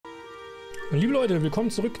Liebe Leute,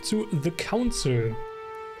 willkommen zurück zu The Council.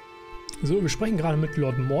 So, wir sprechen gerade mit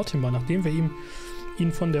Lord Mortimer, nachdem wir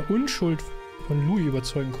ihn von der Unschuld von Louis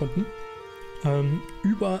überzeugen konnten,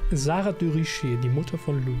 über Louis de Richet, die Mutter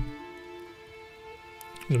von Louis.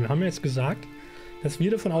 Also wir haben jetzt gesagt, dass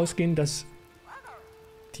wir davon ausgehen, dass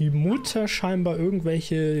die Mutter scheinbar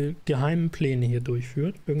irgendwelche geheimen Pläne hier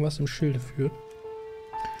durchführt, irgendwas im Schilde führt,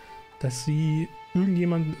 dass sie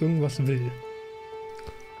irgendjemandem irgendwas will.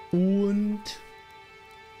 Und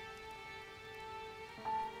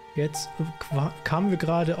jetzt kamen wir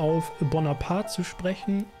gerade auf Bonaparte zu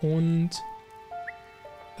sprechen und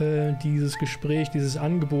dieses Gespräch, dieses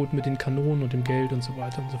Angebot mit den Kanonen und dem Geld und so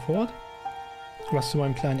weiter und so fort, was zu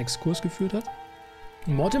meinem kleinen Exkurs geführt hat.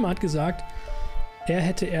 Und Mortimer hat gesagt, er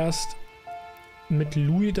hätte erst mit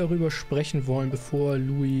Louis darüber sprechen wollen, bevor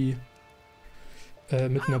Louis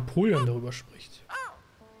mit Napoleon darüber spricht.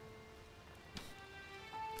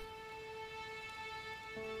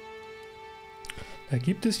 Da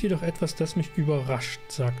gibt es jedoch etwas, das mich überrascht,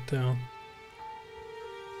 sagt er.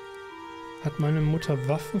 Hat meine Mutter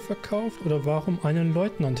Waffen verkauft oder warum einem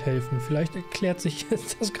Leutnant helfen? Vielleicht erklärt sich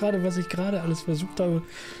das gerade, was ich gerade alles versucht habe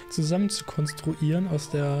zusammen zu konstruieren aus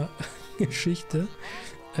der Geschichte.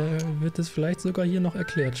 Wird es vielleicht sogar hier noch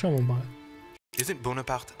erklärt. Schauen wir mal. Isn't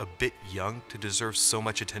Bonaparte a bit young to deserve so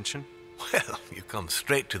much attention? Well, you come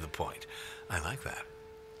straight to the point. I like that.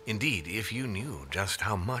 Indeed, if you knew just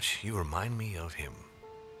how much you remind me of him.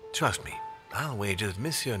 Trust me, I'll wager that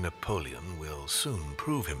Monsieur Napoleon will soon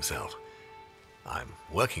prove himself. I'm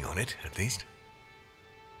working on it, at least.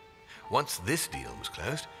 Once this deal was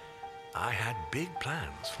closed, I had big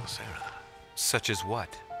plans for Sarah. Such as what?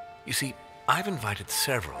 You see, I've invited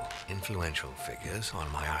several influential figures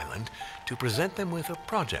on my island to present them with a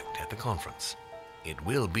project at the conference. It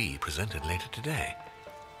will be presented later today.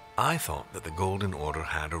 I thought that the Golden Order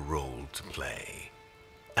had a role to play,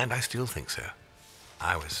 and I still think so.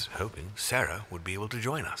 I was hoping Sarah would be able to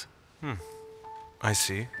join us. I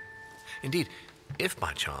see. Indeed, if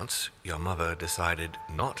by chance your mother decided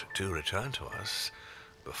not to return to us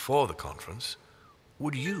before the conference,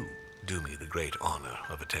 would you do me the great honor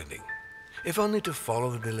of attending? If only to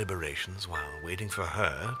follow the deliberations while waiting for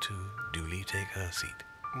her to duly take her seat.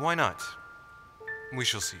 Why not? We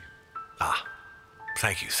shall see. Ah.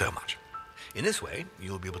 Thank you so much. In this way,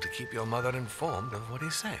 you'll be able to keep your mother informed of what he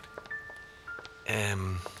said.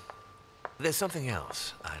 There's something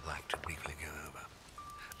else I'd like to briefly go over.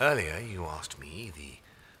 Earlier, you asked me the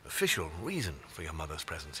official reason for your mother's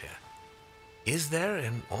presence here. Is there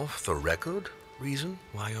an off-the-record reason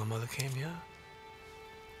why your mother came here?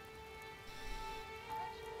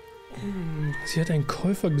 Sie hat einen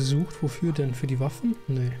Käufer gesucht. Wofür denn? Für die Waffen?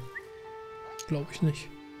 Nee. Glaube ich nicht.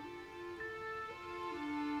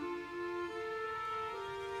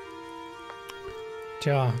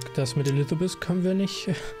 Tja, das mit Elizabeth können wir nicht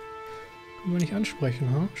ansprechen,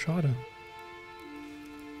 ha? Schade.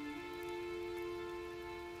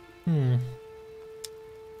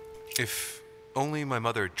 If only my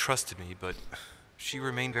mother trusted me, but she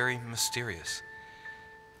remained very mysterious.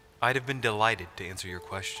 I'd have been delighted to answer your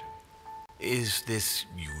question. Is this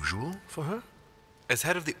usual for her? As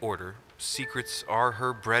head of the order, secrets are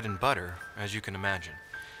her bread and butter, as you can imagine.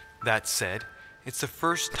 That said, it's the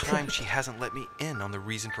first time she hasn't let me in on the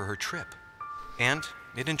reason for her trip. And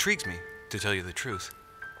it intrigues me, to tell you the truth.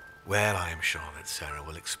 Well, I'm sure that Sarah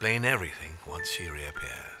will explain everything once she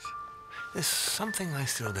reappears. There's something I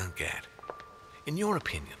still don't get. In your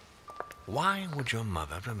opinion, why would your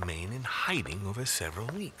mother remain in hiding over several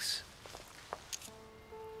weeks?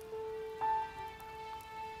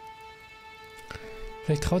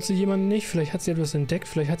 Vielleicht traut sie jemandem nicht, vielleicht hat sie etwas entdeckt,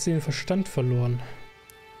 vielleicht hat sie den Verstand verloren.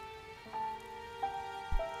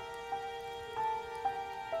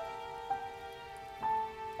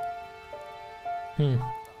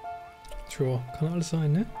 Sure, kann alles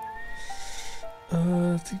sein, ne?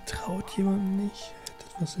 Sie traut jemandem nicht,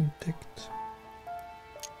 hat etwas entdeckt.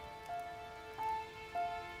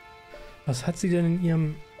 Was hat sie denn in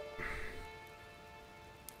ihrem...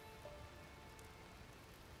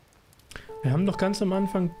 Wir haben doch ganz am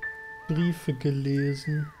Anfang Briefe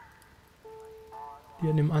gelesen, die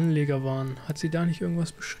an dem Anleger waren. Hat sie da nicht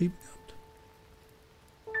irgendwas beschrieben gehabt?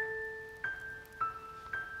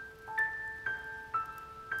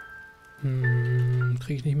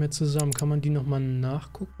 Kriege ich nicht mehr zusammen. Kann man die nochmal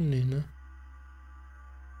nachgucken? Nee, ne?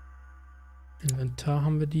 Inventar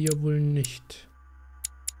haben wir die ja wohl nicht.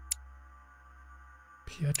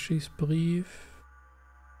 Piagis Brief.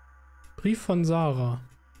 Brief von Sarah.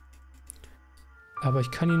 Aber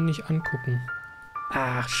ich kann ihn nicht angucken.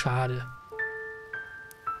 Ach, schade.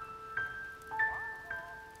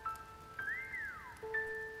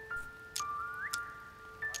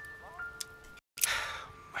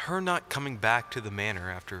 her not coming back to the manor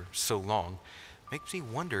after so long makes me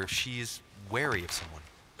wonder if she is wary of someone.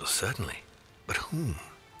 Well, certainly. But whom?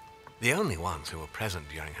 The only ones who were present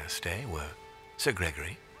during her stay were Sir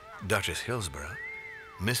Gregory, Duchess Hillsborough,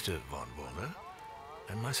 Mr. von Walder,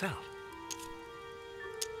 and myself.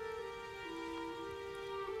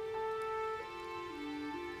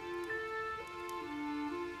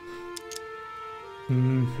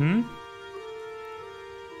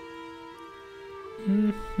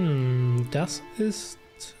 Das ist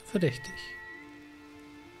verdächtig.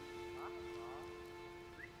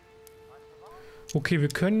 Okay, wir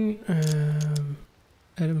können...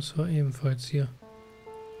 Adams war ebenfalls hier.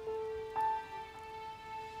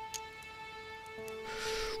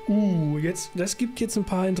 Das gibt jetzt ein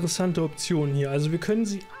paar interessante Optionen hier. Also wir können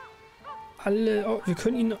sie alle... Wir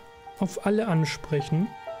können ihn auf alle ansprechen.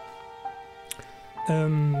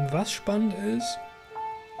 Was spannend ist,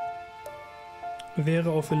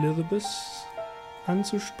 wäre auf Elizabeth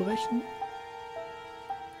anzusprechen.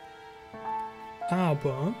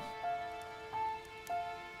 Aber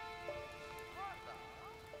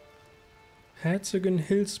Herzogin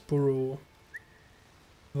Hillsborough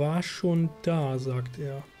war schon da, sagt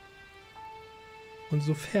er. Und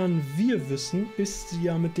sofern wir wissen, ist sie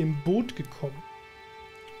ja mit dem Boot gekommen.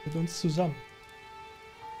 Mit uns zusammen.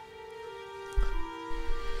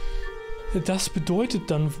 Das bedeutet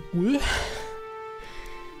dann wohl,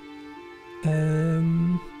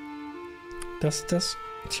 dass das...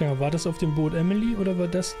 Tja, war das auf dem Boot Emily oder war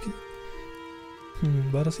das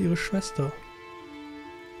die... war das ihre Schwester?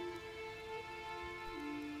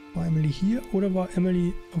 War Emily hier oder war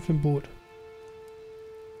Emily auf dem Boot?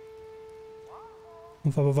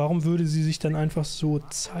 Aber warum würde sie sich dann einfach so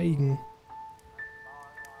zeigen?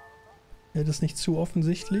 Wäre das nicht zu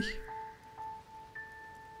offensichtlich?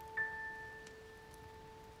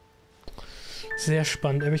 Sehr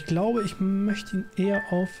spannend, aber ich glaube, ich möchte ihn eher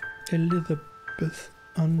auf Elizabeth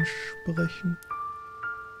ansprechen.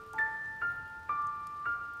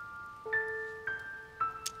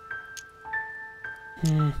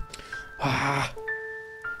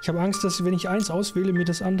 Ich habe Angst, dass wenn ich eins auswähle, mir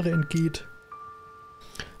das andere entgeht.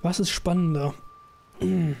 Was ist spannender?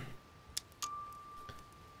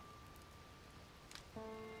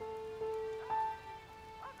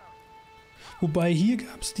 Wobei hier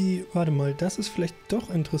gab es die... Warte mal, das ist vielleicht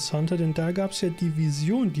doch interessanter, denn da gab es ja die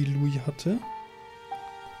Vision, die Louis hatte.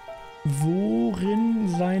 Worin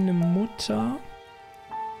seine Mutter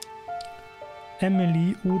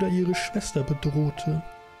Emily oder ihre Schwester bedrohte.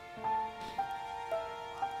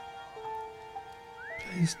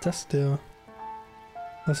 Vielleicht ist das der...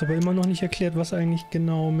 Was aber immer noch nicht erklärt, was eigentlich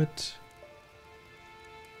genau mit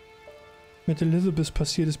Elizabeth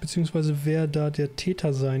passiert ist, beziehungsweise wer da der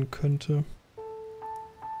Täter sein könnte.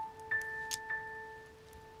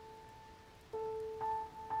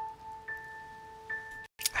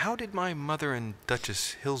 How did my mother and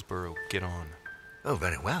Duchess Hillsborough get on? Oh,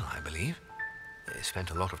 very well, I believe. They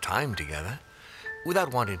spent a lot of time together.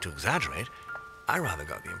 Without wanting to exaggerate, I rather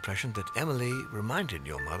got the impression that Emily reminded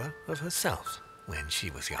your mother of herself when she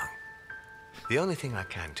was young. The only thing I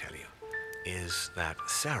can tell you is that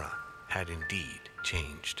Sarah had indeed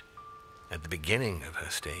changed. At the beginning of her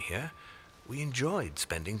stay here, we enjoyed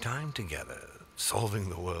spending time together, solving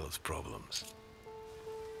the world's problems.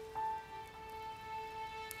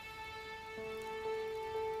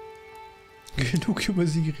 Genug über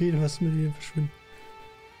sie geredet, was mit ihr verschwindet.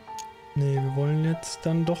 Nee, wir wollen jetzt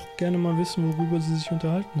dann doch gerne mal wissen, worüber sie sich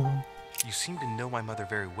unterhalten haben. You seem to know my mother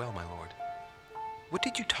very well, my lord. What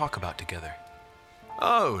did you talk about together?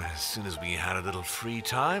 Oh, as soon as we had a little free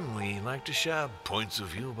time, we liked to share points of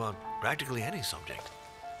view about practically any subject.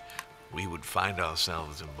 We would find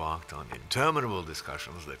ourselves embarked on interminable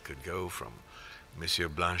discussions that could go from Monsieur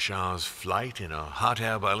Blanchard's flight in a hot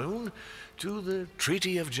air balloon to the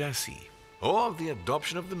Treaty of Jassy, or the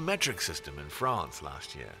adoption of the metric system in France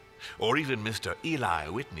last year, or even Mr. Eli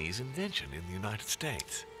Whitney's invention in the United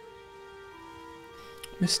States.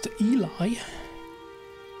 Mr. Eli?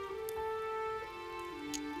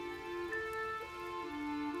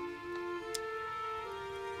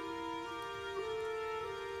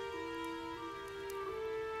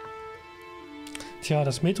 Tja,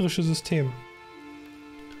 das metrische System.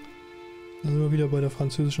 Da sind wir wieder bei der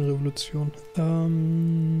Französischen Revolution.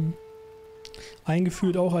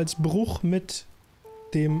 Eingeführt auch als Bruch mit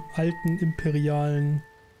dem alten imperialen,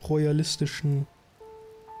 royalistischen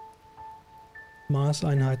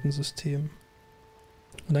Maßeinheitensystem.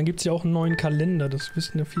 Und dann gibt es ja auch einen neuen Kalender, das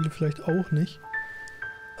wissen ja viele vielleicht auch nicht.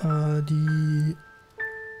 In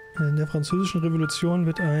der Französischen Revolution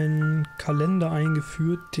wird ein Kalender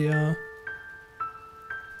eingeführt, der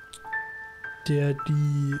der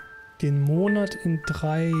den Monat in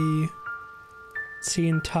 3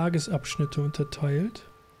 10-Tagesabschnitte unterteilt.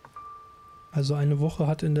 Also eine Woche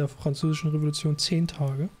hat in der Französischen Revolution 10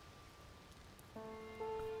 Tage.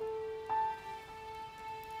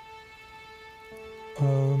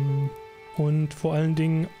 Und vor allen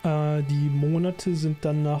Dingen die Monate sind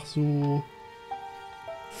dann nach so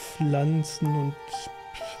Pflanzen und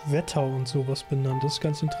Wetter und sowas benannt. Das ist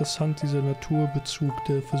ganz interessant, dieser Naturbezug,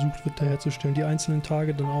 der versucht wird da herzustellen. Die einzelnen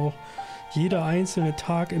Tage dann auch. Jeder einzelne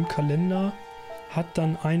Tag im Kalender hat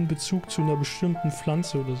dann einen Bezug zu einer bestimmten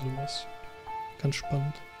Pflanze oder sowas. Ganz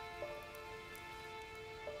spannend.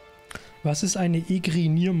 Was ist eine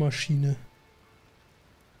Egreniermaschine?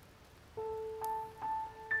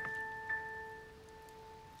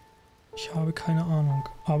 Ich habe keine Ahnung.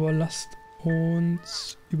 Aber lasst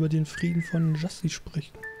uns über den Frieden von Jassy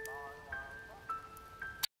sprechen.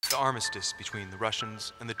 The armistice between the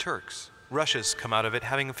Russians and the Turks. Russia's come out of it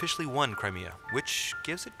having officially won Crimea, which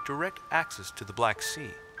gives it direct access to the Black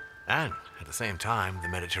Sea. And, at the same time, the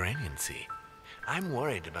Mediterranean Sea. I'm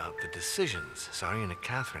worried about the decisions Tsarina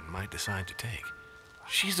Catherine might decide to take.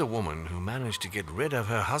 She's a woman who managed to get rid of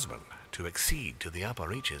her husband to accede to the upper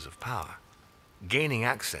reaches of power. Gaining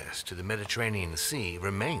access to the Mediterranean Sea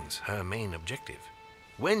remains her main objective.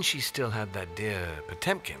 When she still had that dear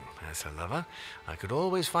Potemkin as her lover, I could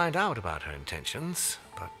always find out about her intentions,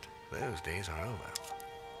 but those days are over.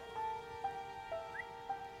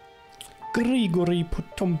 Grigori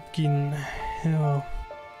Potemkin. Ja.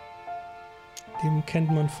 Den kennt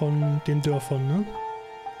man von den Dörfern, ne?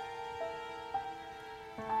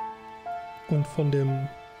 Und von dem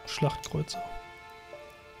Schlachtkreuzer.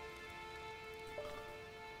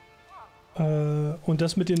 Und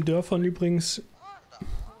das mit den Dörfern übrigens,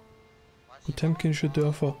 Potemkinsche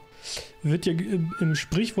Dörfer, wird ja im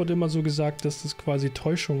Sprichwort immer so gesagt, dass das quasi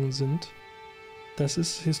Täuschungen sind. Das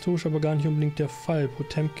ist historisch aber gar nicht unbedingt der Fall.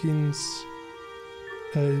 Potemkins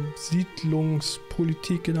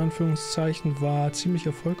Siedlungspolitik in Anführungszeichen war ziemlich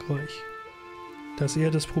erfolgreich. Das ist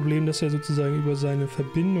eher das Problem, dass er sozusagen über seine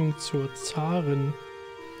Verbindung zur Zarin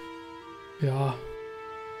ja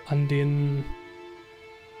an den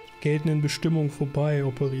geltenden Bestimmungen vorbei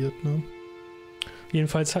operiert, ne?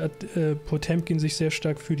 Jedenfalls hat Potemkin sich sehr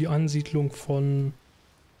stark für die Ansiedlung von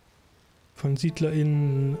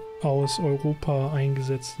SiedlerInnen aus Europa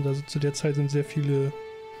eingesetzt. Und also zu der Zeit sind sehr viele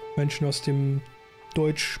Menschen aus dem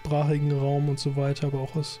deutschsprachigen Raum und so weiter, aber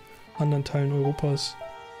auch aus anderen Teilen Europas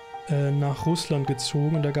nach Russland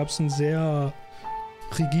gezogen. Und da gab es einen sehr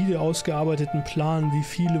rigide ausgearbeiteten Plan, wie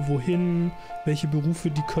viele wohin, welche Berufe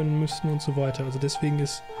die können müssten und so weiter. Also deswegen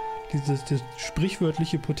ist das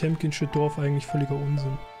sprichwörtliche Potemkinsche Dorf eigentlich völliger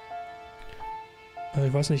Unsinn.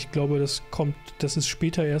 Ich weiß nicht, ich glaube, das ist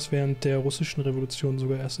später erst während der Russischen Revolution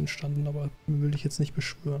sogar erst entstanden, aber will ich jetzt nicht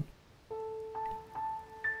beschwören.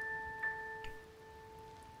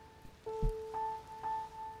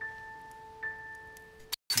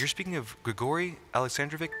 You're speaking of Grigory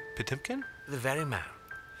Alexandrovich Potemkin? The very man.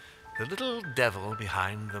 The little devil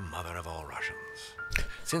behind the mother of all Russians.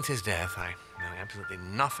 Since his death, I know absolutely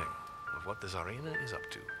nothing of what the Tsarina is up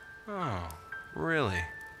to. Oh, really?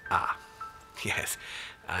 Ah, yes.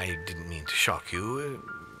 I didn't mean to shock you.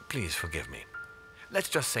 Please forgive me. Let's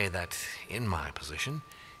just say that, in my position,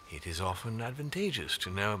 it is often advantageous to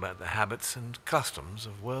know about the habits and customs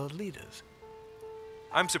of world leaders.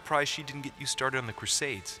 I'm surprised she didn't get you started on the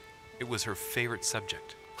Crusades. It was her favorite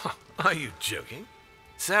subject. Huh, are you joking?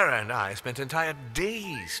 Sarah and I spent entire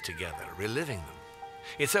days together reliving them.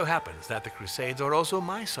 It so happens that the Crusades are also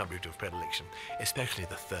my subject of predilection, especially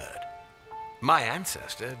the third. My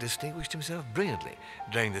ancestor distinguished himself brilliantly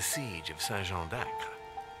during the siege of Saint-Jean d'Acre.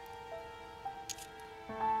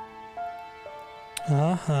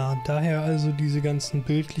 Aha, daher also diese ganzen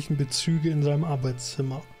bildlichen Bezüge in seinem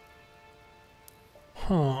Arbeitszimmer.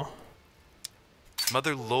 Huh.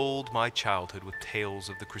 Mother lulled my childhood with tales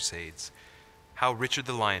of the Crusades. How Richard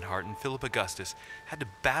the Lionheart and Philip Augustus had to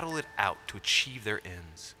battle it out to achieve their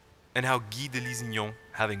ends. And how Guy de Lusignan,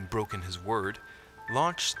 having broken his word,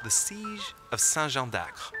 launched the siege of Saint-Jean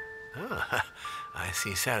d'Acre. Ah, I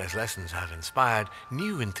see Sarah's lessons have inspired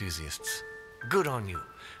new enthusiasts. Good on you,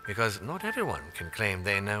 because not everyone can claim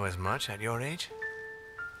they know as much at your age.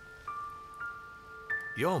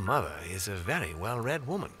 Your mother is a very well-read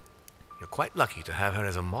woman. You're quite lucky to have her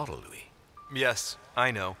as a model, Louis. Yes,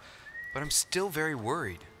 I know, but I'm still very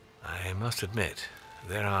worried. I must admit,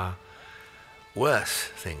 there are worse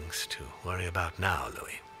things to worry about now,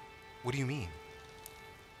 Louis. What do you mean?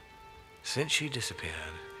 Since she disappeared,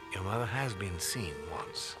 your mother has been seen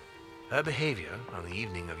once. Her behavior on the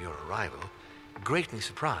evening of your arrival greatly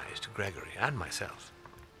surprised Gregory and myself.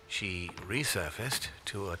 She resurfaced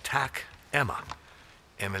to attack Emma,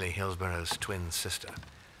 Emily Hillsborough's twin sister.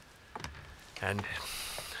 And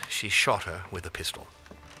she shot her with a pistol.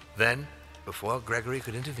 Then, before Gregory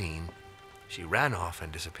could intervene, she ran off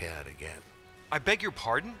and disappeared again. I beg your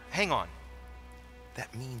pardon? Hang on.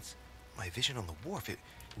 That means my vision on the wharf, it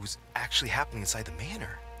was actually happening inside the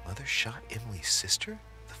manor. Mother shot Emily's sister?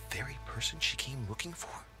 The very person she came looking for?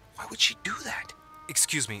 Why would she do that?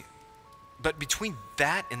 Excuse me, but between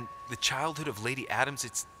that and the childhood of Lady Adams,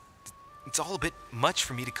 it's all a bit much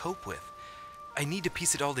for me to cope with. I need to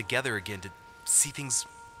piece it all together again to see things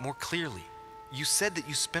more clearly. You said that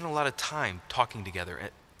you spent a lot of time talking together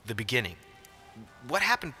at the beginning. What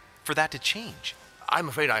happened for that to change? I'm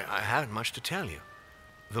afraid I haven't much to tell you.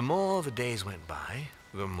 The more the days went by,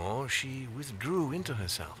 the more she withdrew into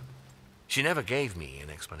herself. She never gave me an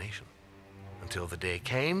explanation, until the day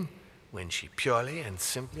came when she purely and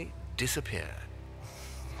simply disappeared.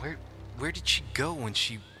 Where did she go when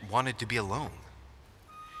she wanted to be alone?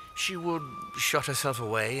 She would shut herself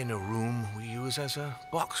away in a room we use as a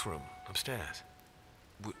box room upstairs.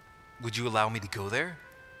 Would you allow me to go there?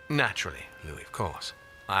 Naturally, Louis, of course.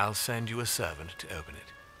 I'll send you a servant to open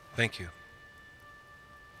it. Thank you.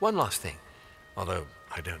 One last thing, although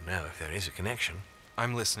I don't know if there is a connection.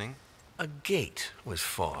 I'm listening. A gate was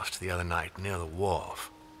forced the other night near the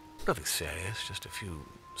wharf. Nothing serious, just a few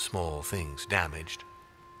small things damaged.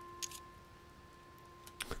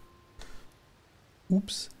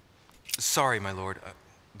 Oops. Sorry, my lord,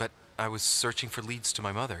 but I was searching for leads to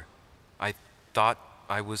my mother. I thought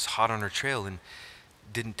I was hot on her trail and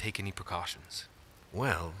didn't take any precautions.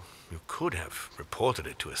 Well, you could have reported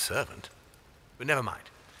it to a servant. But never mind.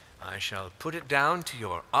 I shall put it down to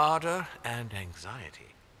your ardor and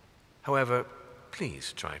anxiety. However,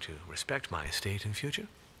 please try to respect my estate in future.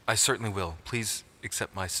 I certainly will. Please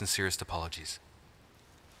accept my sincerest apologies.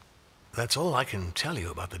 That's all I can tell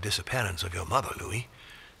you about the disappearance of your mother, Louis.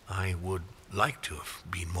 I would like to have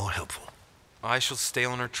been more helpful. I shall stay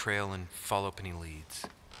on her trail and follow up any leads.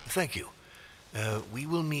 Thank you. We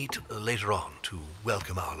will meet later on to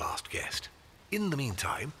welcome our last guest. In the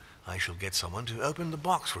meantime, I shall get someone to open the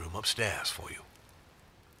box room upstairs for you.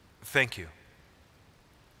 Thank you.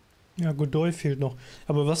 Ja, Godoy fehlt noch.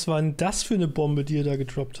 Aber was war denn das für eine Bombe, die er da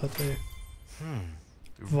gedroppt hat, ey?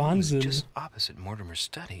 Wahnsinn. Just opposite Mortimer's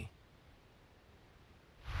study.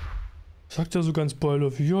 Sagt er so ganz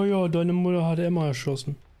beiläufig, ja, deine Mutter hat Emma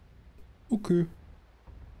erschossen. Okay.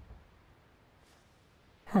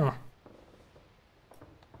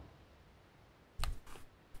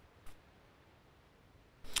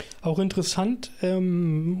 Auch interessant,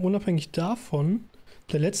 unabhängig davon,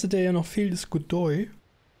 der letzte, der ja noch fehlt, ist Godoy.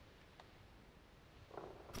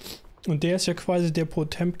 Und der ist ja quasi der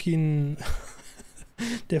Potemkin,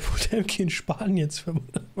 Spaniens, wenn man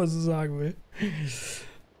das mal so sagen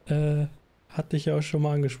will. Hatte ich ja auch schon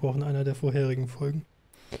mal angesprochen, einer der vorherigen Folgen.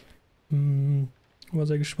 War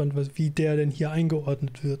sehr gespannt, wie der denn hier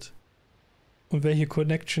eingeordnet wird. Und welche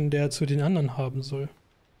Connection der zu den anderen haben soll.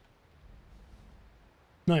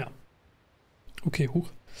 Naja. Okay, hoch.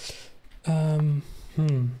 Was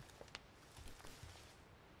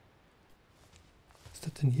ist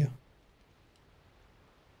das denn hier?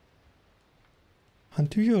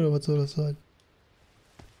 Handtücher oder was soll das sein?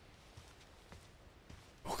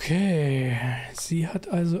 Okay, sie hat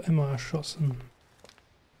also Emma erschossen.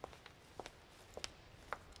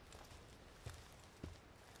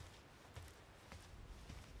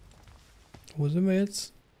 Wo sind wir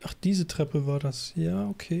jetzt? Ach, diese Treppe war das. Ja,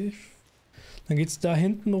 okay. Dann geht's da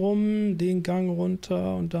hinten rum, den Gang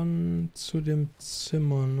runter und dann zu dem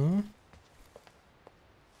Zimmer, ne?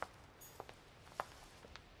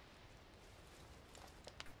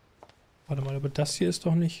 Warte mal, aber das hier ist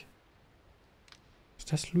doch nicht...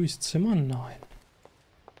 Ist das Louis' Zimmer? Nein.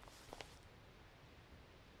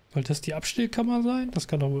 Soll das die Abstellkammer sein? Das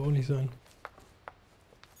kann doch wohl auch nicht sein.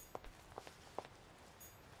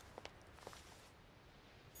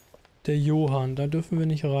 Der Johann, da dürfen wir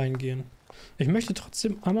nicht reingehen. Ich möchte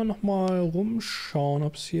trotzdem einmal nochmal rumschauen,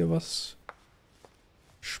 ob es hier was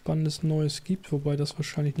Spannendes Neues gibt, wobei das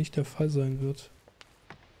wahrscheinlich nicht der Fall sein wird.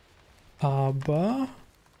 Aber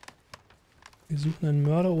wir suchen einen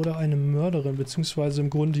Mörder oder eine Mörderin, beziehungsweise im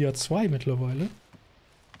Grunde ja zwei mittlerweile.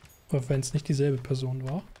 Oder wenn es nicht dieselbe Person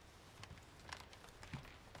war.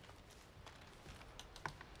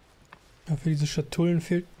 Ja, für diese Schatullen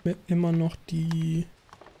fehlt mir immer noch die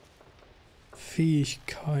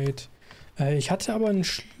Fähigkeit. Ich hatte aber einen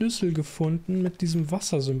Schlüssel gefunden mit diesem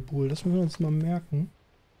Wassersymbol. Das müssen wir uns mal merken.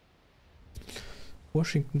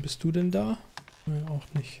 Washington, bist du denn da? Nein, auch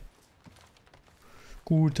nicht.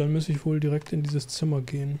 Gut, dann muss ich wohl direkt in dieses Zimmer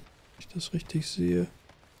gehen. Wenn ich das richtig sehe.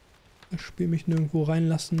 Das Spiel mich nirgendwo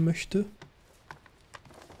reinlassen möchte.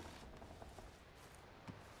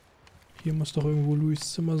 Hier muss doch irgendwo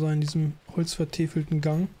Louis' Zimmer sein, in diesem holzvertäfelten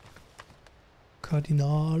Gang.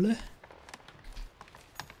 Kardinale.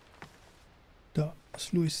 Da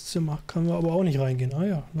ist Louis' Zimmer. Können wir aber auch nicht reingehen. Ah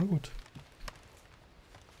ja, na gut.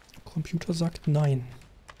 Computer sagt nein.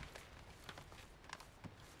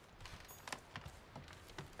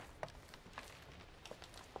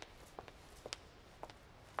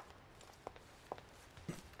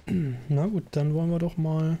 Na gut, dann wollen wir doch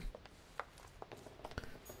mal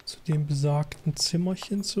zu dem besagten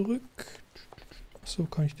Zimmerchen zurück. Achso,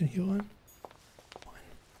 kann ich denn hier rein? Nein.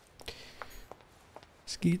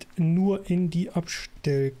 Es geht nur in die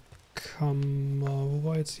Abstellkammer. Wo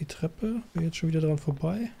war jetzt die Treppe? Bin jetzt schon wieder dran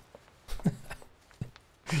vorbei.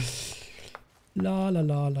 La la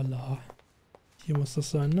la la la. Hier muss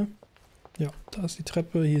das sein, ne? Ja, da ist die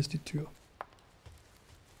Treppe, hier ist die Tür.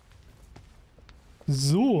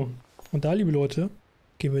 So, und da, liebe Leute,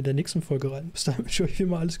 gehen wir in der nächsten Folge rein. Bis dahin wünsche ich euch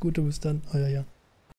immer alles Gute. Bis dann, euer Jan.